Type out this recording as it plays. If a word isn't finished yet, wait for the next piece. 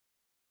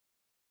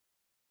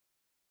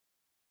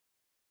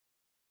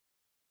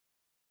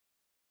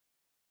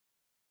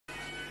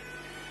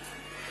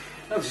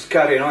I'll just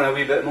carry on a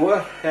wee bit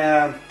more.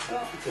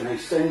 It's a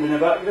nice sound in the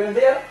background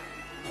there.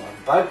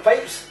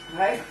 Bagpipes,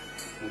 aye.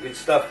 Good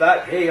stuff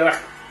that. Hey,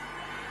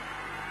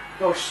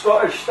 no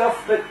Scottish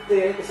stuff, but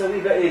it's a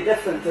wee bit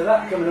different to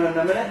that coming on in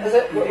a minute, is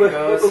it? What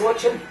we're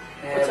watching?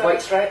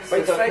 White Stripes.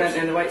 White Stripes.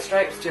 And the White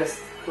Stripes, just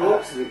cool.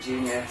 Absolute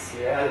genius.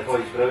 Yeah, the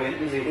boy's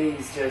brilliant, isn't he?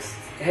 He's just,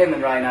 him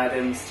and Ryan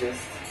Adams,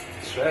 just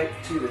that's right.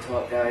 Two of the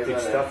top guys.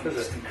 Good stuff, is it?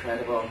 Just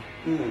incredible.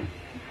 Mm.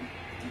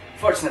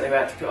 Fortunately, we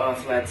had to put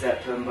off Led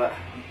Zeppelin, but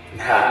we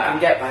can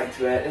get back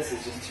to it. This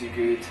is just too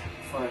good,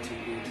 far too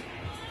good.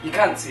 You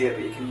can't see it,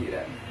 but you can hear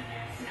it.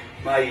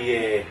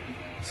 My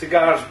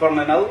cigar's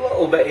burning a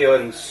little bit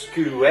on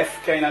school whiff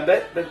kind of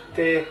bit, but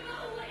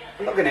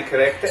I'm not going to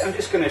correct it. I'm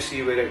just going to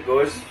see where it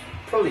goes.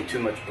 Probably too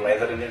much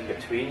blethering in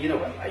between, you know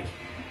what I like.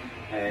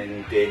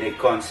 And then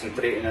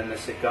concentrating on the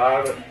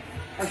cigar.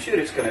 I'm sure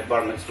it's going to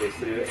burn its way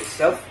through it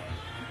itself.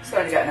 It's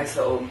starting to get a nice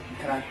little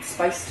kind of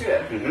spice to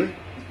it. Mm-hmm.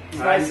 As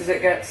nice as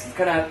it gets,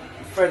 kind of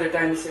further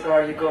down the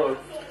cigar you go, it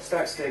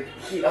starts to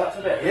heat up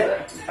a bit.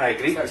 Yeah, I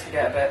agree. It starts to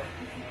get a bit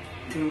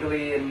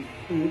tingly and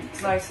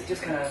it's nice. It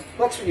just kind of.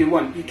 That's what you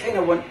want. You kind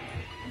of want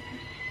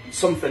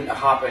something to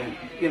happen.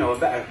 You know, a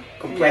bit of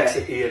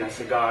complexity in a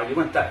cigar. You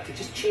want that to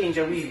just change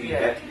a wee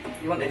bit.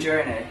 You want the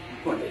journey.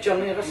 You want the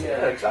journey of a cigar.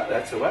 Yeah, exactly.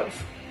 That's the words.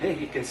 Hey,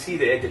 you can see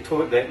the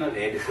editorial. Not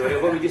the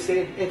editorial. What would you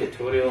say?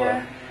 Editorial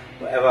or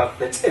whatever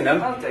that's in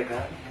him. I'll take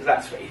that because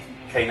that's what he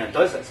kind of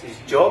does. That's his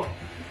job.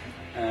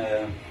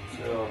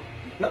 So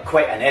not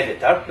quite an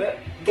editor, but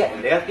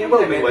getting there. He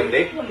will be one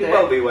day. He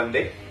will be one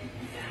day.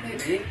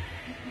 Maybe.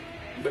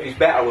 But he's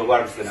better with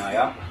words than I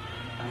am.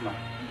 I'm a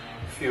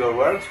fewer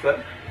words,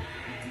 but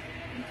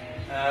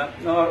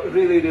no,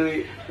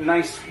 really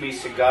nice wee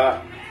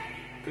cigar.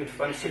 Good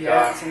fun cigar.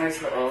 Yeah, it's a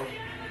nice little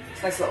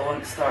one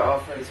to start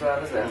off with as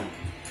well, isn't it?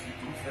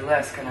 For the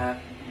less kind of.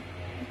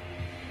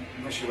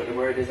 I'm not sure what the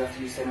word is after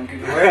you said on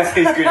Google Words.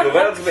 He's good with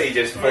words, but he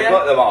just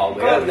forgot them all.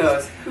 God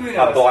knows. Who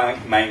knows? A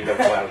blank mind of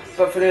words.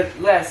 But for the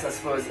less, I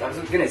suppose, I was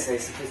going to say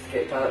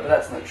sophisticated palate, but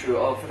that's not true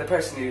at all. For the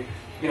person who,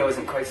 you know,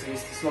 isn't quite so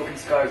used to smoking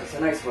cigars, it's a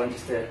nice one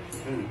just to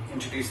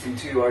introduce them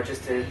to, or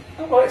just to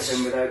get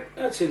them without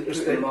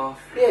putting them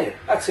off. Yeah,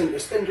 that's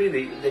interesting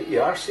really that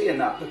you are saying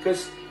that,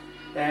 because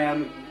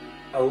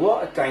a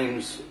lot of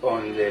times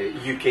on the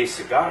UK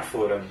Cigar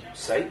Forum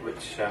site,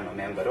 which I'm a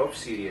member of,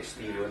 Serious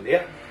Steve on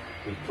there,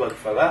 we plug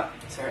for that.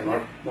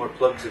 More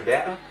plugs the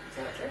better.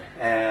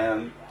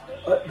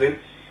 Exactly.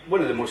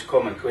 One of the most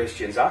common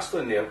questions asked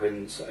on there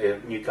when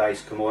new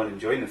guys come on and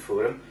join the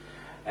forum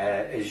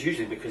is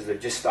usually because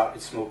they've just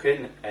started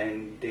smoking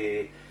and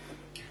they're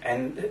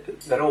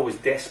always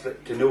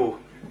desperate to know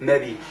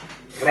maybe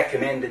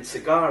recommended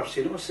cigars.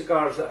 You know,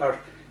 cigars that are.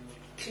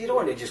 You don't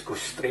want to just go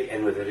straight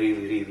in with a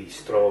really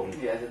strong,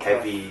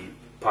 heavy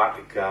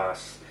Partic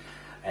Gas.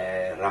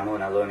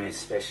 Ramon Alones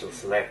Special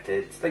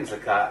Selected, things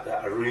like that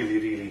are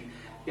really,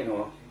 you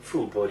know,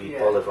 full-bodied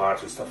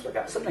bolivars and stuff like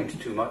that. Sometimes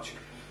too much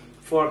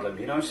for them,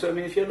 you know. So I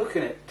mean, if you're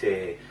looking at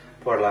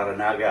Por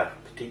Laranaga,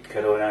 Petite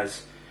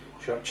Coronas,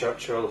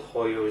 Churchill,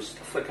 Hoyos,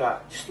 stuff like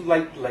that, just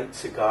light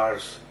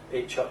cigars,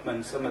 H.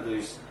 Upmann, some of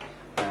those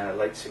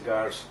light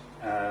cigars,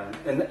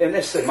 and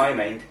this, in my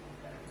mind,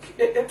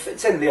 it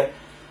fits in there.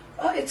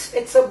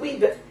 It's a wee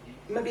bit,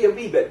 maybe a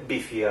wee bit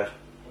beefier.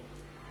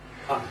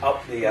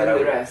 Up there. And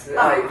the rest.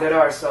 There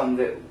are some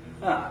that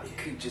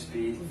could just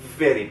be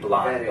very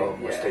bland,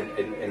 almost,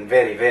 and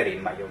very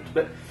mild.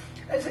 But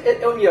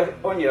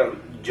on your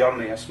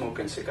journey of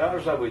smoking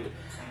cigars, I would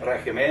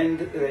recommend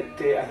that.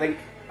 I think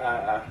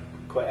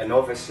quite a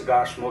novice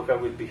cigar smoker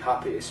would be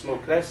happy to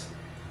smoke this.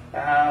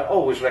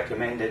 Always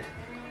recommended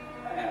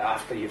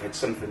after you've had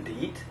something to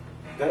eat.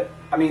 But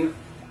I mean,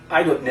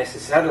 I don't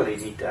necessarily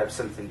need to have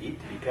something to eat,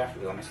 to be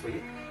perfectly honest with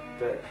you.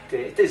 But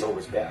it is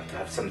always better to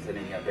have something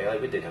in your belly.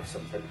 We did have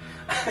something.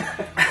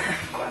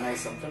 Quite a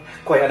nice something.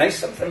 Quite a nice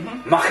something.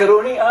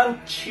 Macaroni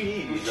and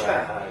cheese. Which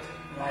I had.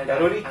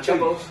 Macaroni cheese.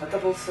 A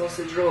double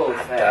sausage roll.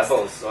 A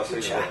double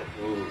sausage roll.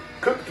 Ooh.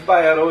 Cooked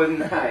by our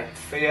own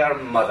fair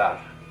mother.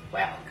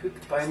 Well,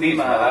 cooked by Steve's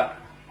Mima. mother.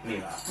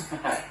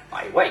 Mima.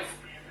 My wife,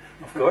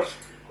 of course.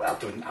 Well,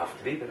 it doesn't have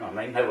to be, but not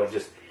mine. Now we're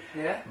just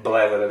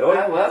blathering on.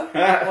 Yeah, well,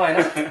 why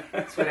not?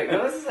 That's where it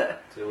goes, is it?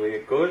 That's the way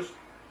it goes.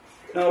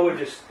 No, we're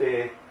just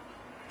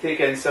take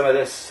in some of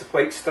this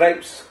White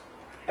Stripes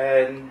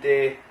and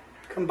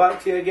come back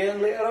to you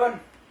again later on.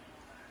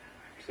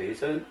 See you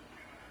soon.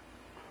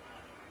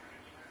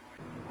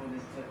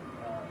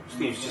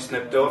 Steve's just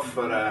nipped off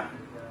for a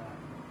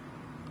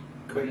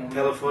quick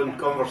telephone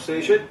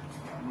conversation.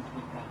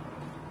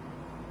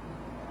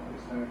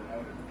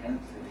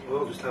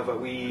 I'll just have a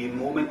wee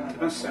moment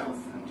to myself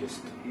and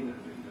just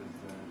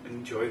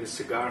enjoy the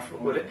cigar for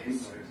what it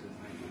is.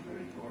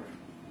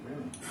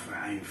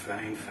 Fine.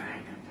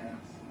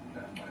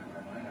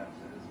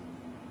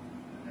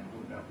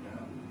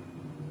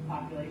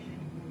 Population?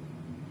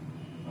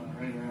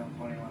 Right around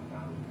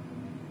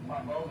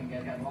 21,000.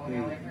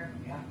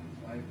 Yeah.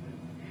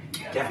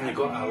 Definitely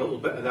got a little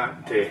bit of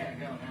that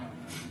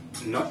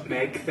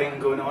nutmeg thing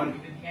going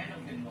on.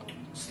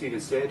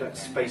 Stephen said that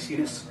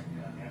spiciness.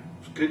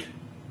 It's good.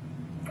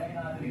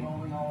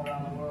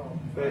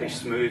 very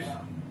smooth,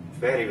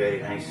 very,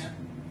 very nice.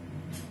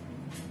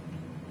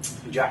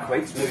 Jack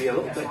White's maybe a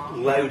little bit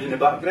loud in the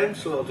background,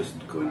 so I'll just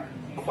go and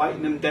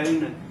quieten him down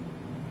and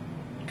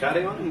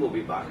carry on, and we'll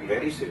be back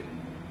very soon.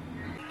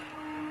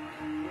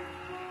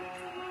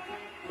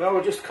 Well,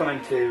 we're just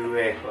coming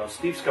to, well,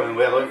 Steve's coming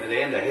well on to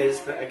the end of his,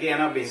 but again,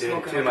 I've been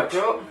doing too much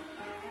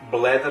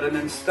blethering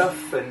and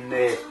stuff, and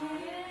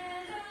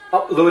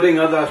uploading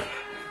other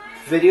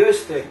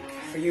videos to,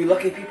 for you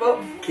lucky people,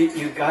 keep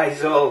you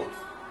guys all,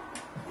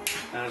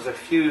 there's a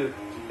few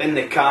in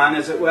the can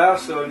as it were,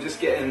 so I'm just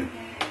getting,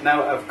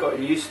 now I've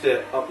gotten used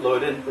to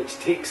uploading, which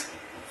takes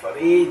for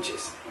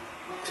ages.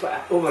 It's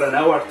like over an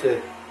hour to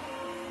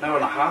an hour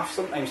and a half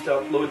sometimes to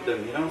upload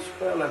them, you know, it's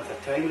quite a length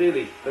of time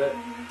really, but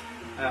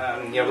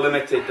you're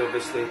limited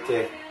obviously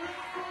to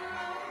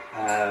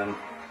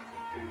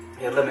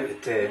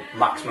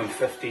maximum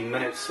 15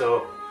 minutes,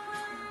 so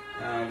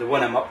the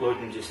one I'm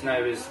uploading just now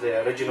is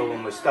the original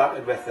one we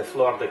started with, the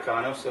Florida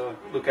Cano, so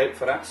look out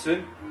for that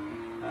soon.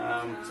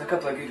 There's a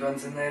couple of good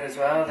ones in there as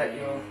well that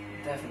you'll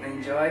definitely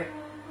enjoy.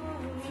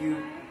 A few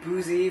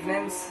boozy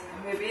evenings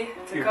maybe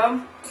to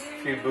come.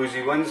 A few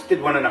boozy ones.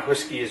 Did one in a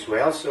whiskey as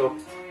well, so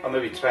I'll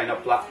maybe try and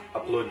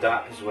upload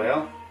that as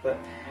well. But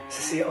as I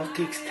say, it all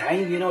takes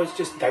time, you know, it's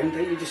just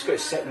downtime, you just got to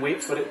sit and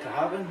wait for it to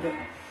happen. But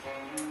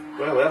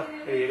well,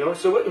 there you go.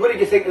 So what did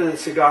you think of the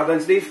cigar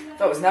then, Steve?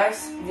 That was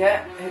nice,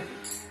 yeah.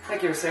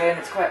 Like you were saying,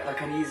 it's quite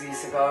like an easy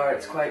cigar,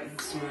 it's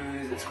quite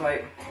smooth, it's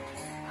quite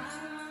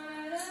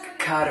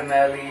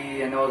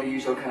caramelly and all the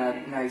usual kind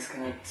of nice,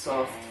 kind of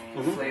soft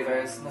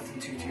flavours, nothing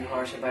too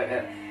harsh about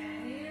it.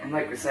 And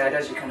like we said,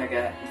 as you kind of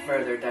get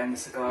further down the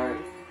cigar, it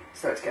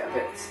starts to get a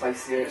bit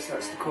spicier, it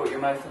starts to coat your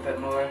mouth a bit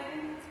more.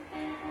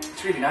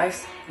 It's really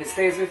nice, it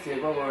stays with you.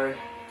 While we were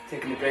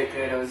taking the break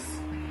there, I was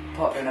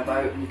pottering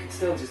about and you could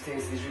still just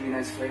taste these really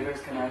nice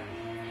flavours kind of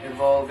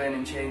evolving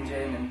and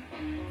changing, and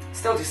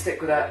still just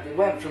stick with that. It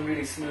went from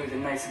really smooth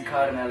and nice and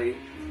caramelly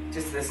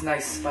just to this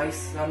nice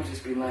spice. I'm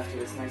just being left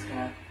with this nice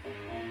kind of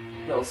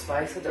little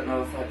spice. I don't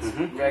know if that's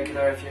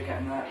regular, if you're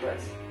getting that, but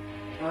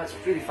no, it's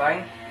really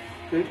fine.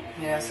 Good.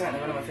 Yeah,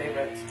 certainly one of my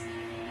favourites.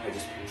 I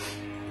just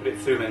put it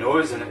through my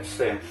nose and it's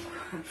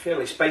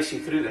fairly spicy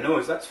through the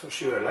nose, that's for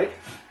sure, like.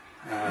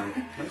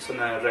 Not something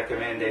I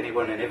recommend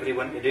anyone and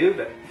everyone to do,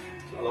 but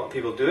a lot of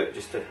people do it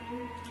just to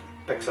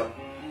picks up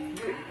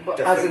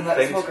as in let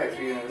things. it smoke out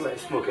through your nose? Let it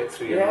smoke out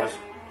through your nose.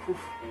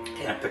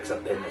 Yeah, it picks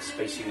up then the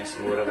spiciness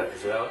more of it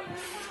as well.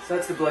 So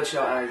that's the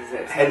bloodshot eyes, is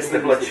it? Hence the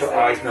bloodshot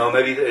eyes. No,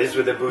 maybe that is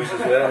with the booze as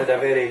well. I had a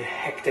very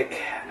hectic,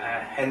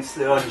 hence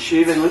the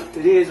unshaven look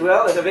today as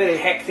well. I had a very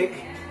hectic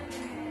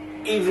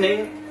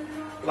evening,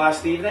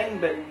 last evening,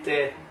 but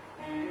it's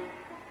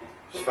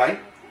fine.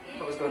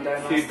 What was going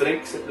down? A few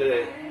drinks at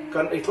the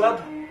country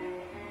club.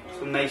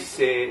 Some nice,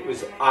 it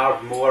was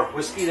Ardmore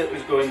whiskey that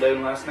was going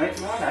down last night.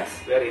 Oh, nice.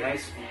 Very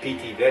nice.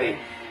 Peaty, very,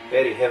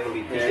 very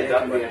heavily peated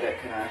that one. can be a bit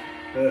kind of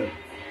a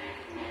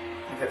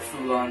bit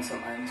full on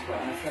sometimes, but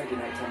on a Friday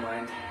night to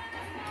unwind.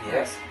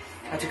 Yes.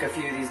 I took a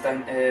few of these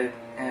down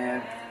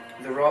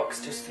the rocks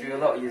just through, a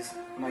lot of you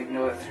might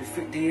know it, through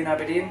Foot D in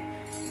Aberdeen.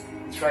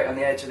 It's right on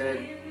the edge of the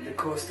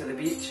coast of the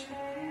beach.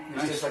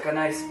 It's just like a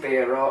nice bay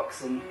of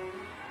rocks, and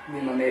me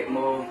and my mate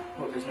Mo,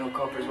 hope there's no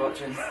coppers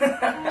watching.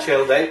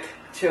 Chilled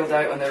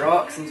out on the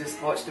rocks and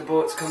just watched the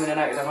boats coming in and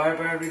out of the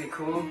harbour, really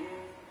cool.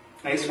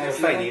 Nice, really nice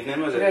fine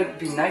evening, was it? Yeah, it'd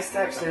be nice to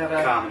actually have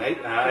a calm night.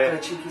 couple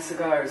of cheeky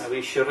cigars. A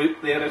wee cheroot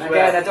there as well.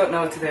 Again, I don't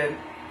know to the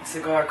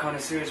cigar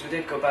connoisseurs, we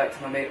did go back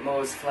to my mate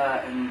Mo's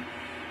flat and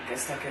get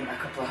stuck in a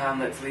couple of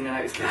Hamlets leaning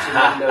out his kitchen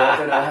window, I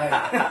don't know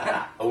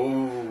how.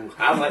 Oh,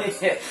 Hamlet.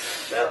 Yeah.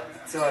 Well,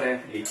 sorry.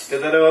 Each to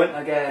their own.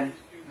 Again,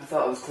 I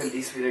thought I was Clint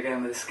Eastwood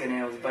again with the skinny,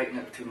 I was biting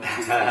it between my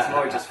teeth. It's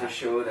more just for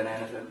show than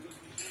anything.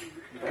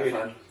 Bit of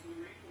fun.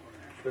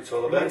 What's it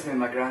all about? Reminds me of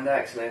my grand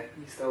actually.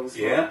 He used to always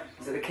smoke. Yeah.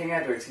 Was it the King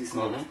Edwards he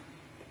smoked?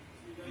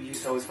 You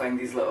used to always find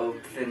these little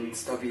thin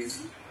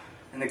stubbies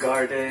in the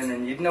garden,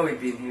 and you'd know he'd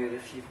been here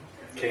if you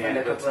find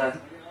a couple of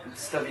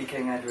stubby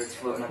King Edwards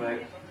floating about.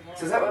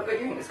 So is that what got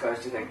you into cigars,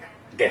 do you think?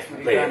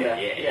 Definitely,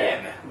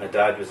 yeah. My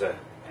dad was he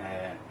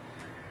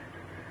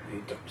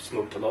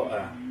smoked a lot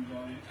of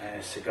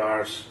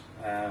cigars.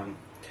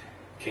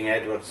 King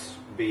Edwards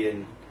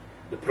being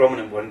the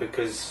prominent one,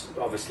 because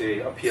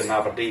obviously up here in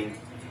Aberdeen,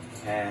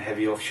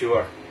 heavy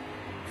offshore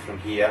from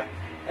here,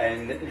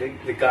 and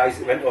the guys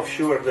that went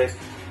offshore,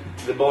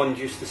 the bond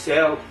used to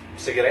sell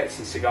cigarettes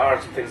and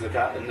cigars and things like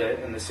that,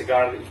 and the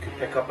cigar that you could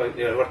pick up out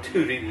there were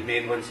two really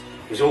main ones.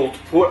 It was Old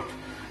Port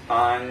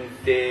and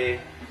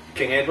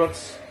King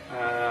Edwards,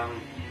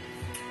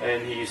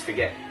 and he used to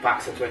get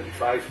packs of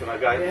 25 when a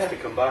guy used to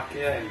come back,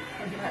 and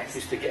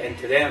used to get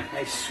into them.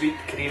 Nice, sweet,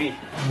 creamy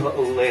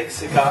little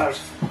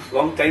cigars.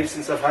 Long time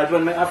since I've had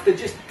one. I have to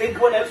just dig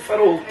one out for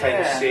old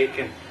time's sake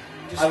and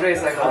just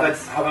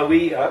have a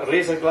wee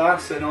raise a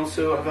glass, and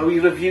also have a wee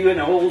review in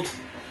an old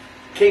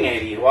King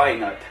Eddie. Why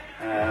not?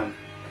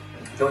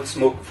 Don't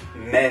smoke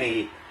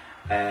many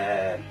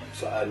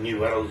sort of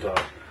New World or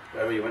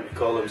whatever you want to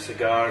call them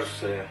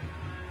cigars.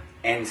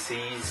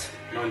 NCs,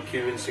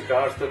 non-Cuban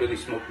cigars, don't really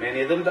smoke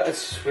many of them, but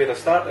that's where I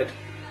started.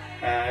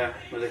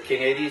 with the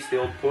King Eddies,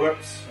 the old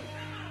ports.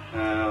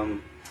 So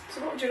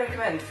what would you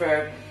recommend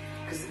for,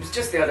 because it was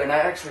just the other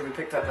night actually we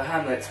picked up the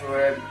Hamlets, we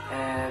were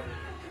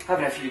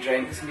having a few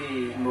drinks,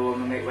 me, Mo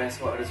and my mate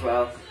Westwater as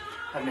well,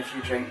 having a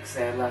few drinks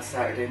last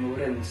Saturday and we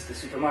were in the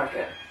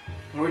supermarket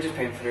and we were just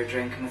paying for a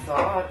drink and I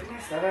thought, oh it'd be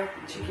nice to have a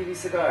cheeky wee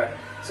cigar.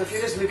 So if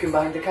you're just looking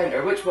behind the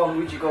counter, which one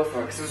would you go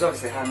for? Because it was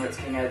obviously Hamlets,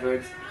 King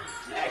Edwards.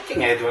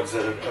 King Edwards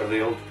are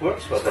the old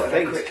ports with the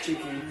things. Quick,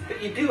 cheeky. But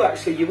you do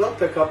actually, you will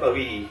pick up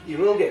you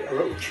will get a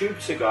little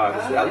tube cigar.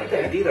 It's a little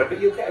bit dearer,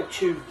 but you'll get a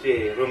tubed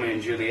Romeo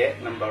and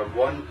Juliet number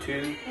 1,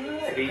 2,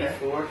 3,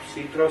 4,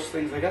 Cedros,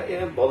 things like that.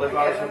 Yeah,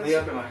 Bolivars are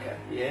there.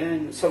 Yeah,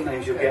 and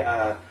sometimes you'll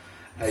get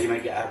you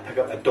might pick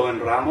up a Don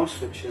Ramos,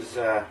 which is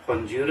a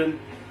Honduran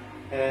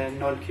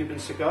non-Cuban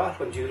cigar,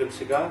 Honduran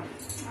cigar.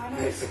 Oh,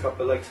 nice. You might pick up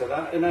the likes of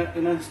that in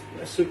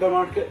a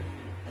supermarket.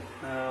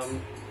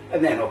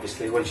 And then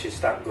obviously once you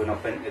start going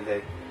up into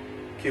the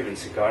Cuban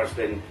cigars,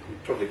 then you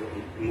probably go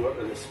more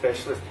to the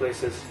specialist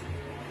places.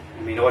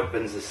 I mean,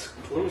 Oddbins is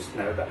closed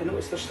now, but I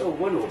noticed there's still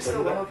one open. There's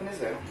still one open, is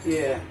there?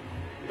 Yeah,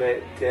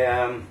 but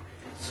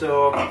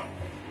so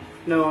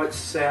no,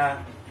 it's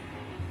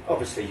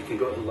obviously you can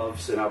go to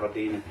Love's in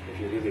Aberdeen if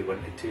you really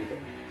wanted to, but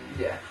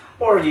yeah.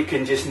 Or you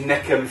can just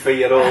nick him for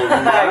your old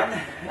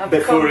man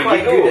before you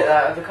I've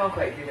go. become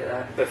quite good at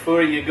that.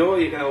 Before you go,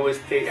 you can always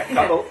take a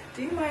couple.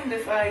 Do you mind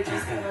if I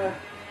just have a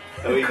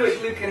Oh,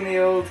 quick look in the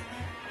old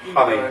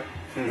Hummy.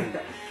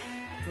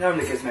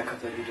 Normally gives me a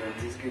couple of good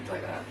ones, he's good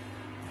like that.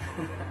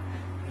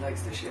 He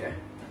likes to share.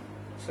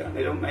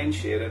 Certainly don't mind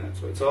sharing,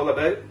 that's what it's all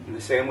about. In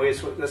the same way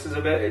it's what this is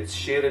about, it's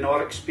sharing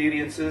our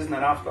experiences in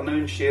an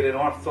afternoon, sharing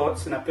our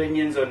thoughts and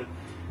opinions on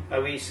a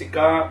wee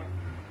cigar.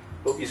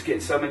 Hope you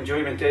get some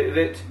enjoyment out of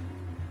it.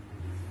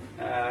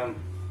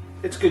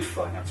 It's good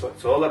fun, that's what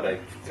it's all about,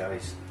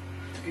 guys.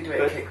 It's a good way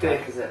to kick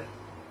back, is it?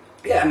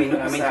 Yeah, I mean,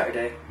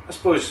 Saturday. I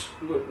suppose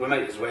we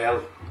might as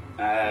well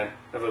have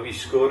a wee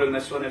score on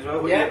this one as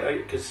well, yeah.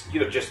 Because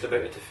you're just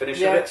about to finish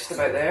yeah, it. just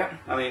about there.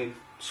 I mean,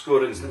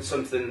 scoring's not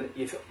something that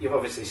you've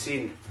obviously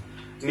seen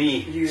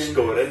me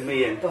scoring,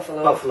 me and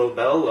Buffalo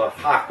Bill, or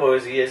Harpo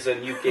as he is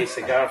on UK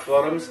cigar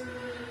forums.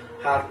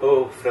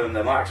 Harpo from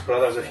the Marx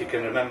Brothers, if you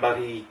can remember,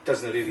 he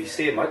doesn't really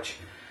say much.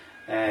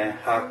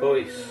 Harpo,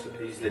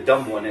 he's the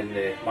dumb one in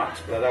the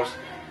Marx Brothers.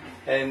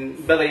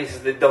 And Billy's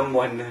the dumb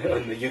one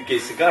on the UK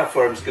cigar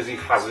forums because he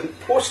hasn't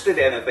posted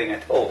anything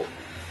at all.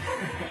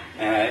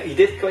 He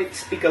did quite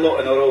speak a lot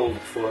on our old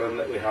forum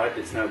that we had,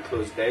 it's now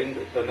closed down,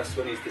 but on this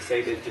one he's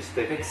decided just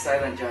to... Big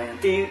silent giant.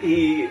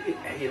 He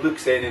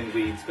looks in and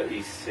reads, but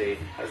he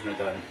hasn't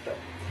done. But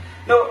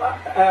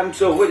no,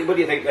 so what do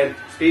you think then,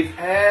 Steve?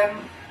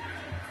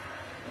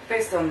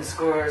 Based on the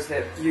scores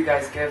that you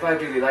guys give, I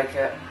really like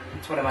it.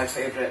 It's one of my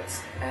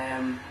favourites.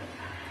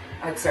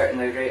 I'd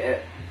certainly rate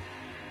it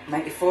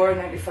 94,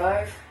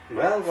 95.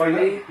 Well, for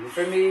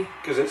me,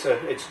 because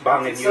it's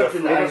banging it's your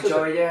something that I flavours,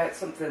 enjoy. Yeah, it's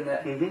something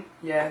that Mm-hmm.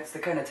 yeah, it's the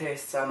kind of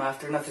tastes I'm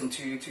after. Nothing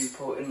too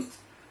potent.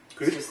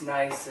 Good. It's just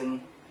nice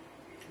and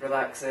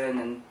relaxing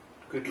and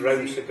good easy.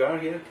 round cigar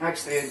here.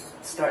 Actually, it's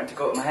starting to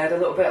go up my head a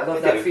little bit. I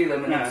love that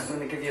feeling when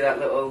they give you that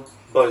little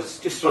buzz.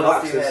 Just buzz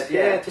relaxes. to your head,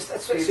 Yeah, just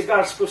that's what a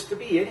cigar's supposed to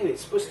be anyway.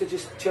 It's supposed to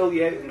just chill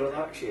you out and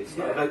relax you. It's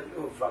not about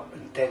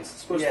intense.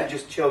 It's supposed to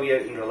just chill you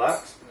out and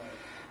relax.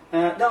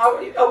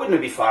 No, I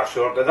wouldn't be far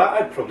short of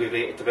that. I'd probably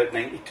rate it about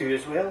 92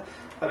 as well.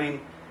 I mean,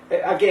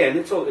 again,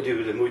 it's all to do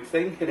with the mood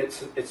thing, and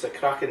it's a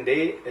cracking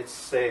day.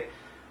 It's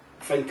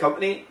fine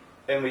company,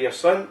 and with your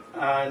son,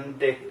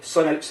 and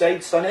sun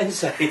outside, sun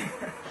inside.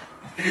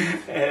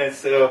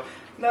 So,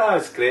 no,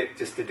 it's great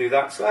just to do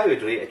that. So I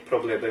would rate it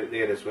probably about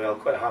there as well.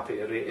 Quite happy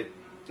to rate it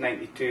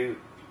 92.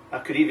 I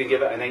could even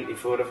give it a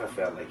 94 if I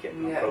felt like it.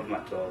 No problem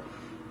at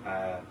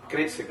all.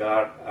 Great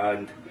cigar,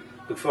 and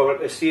look forward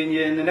to seeing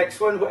you in the next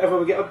one, whatever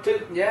we get up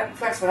to. Yeah,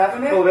 thanks for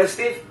having me. All the best,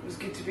 Steve. It was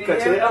good to be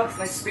Catch here. you later. It's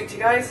nice to speak to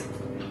you guys.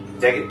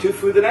 Did I get 2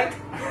 through the night?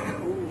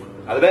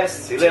 All the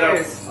best. See you later.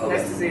 Cheers.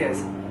 Nice to see you.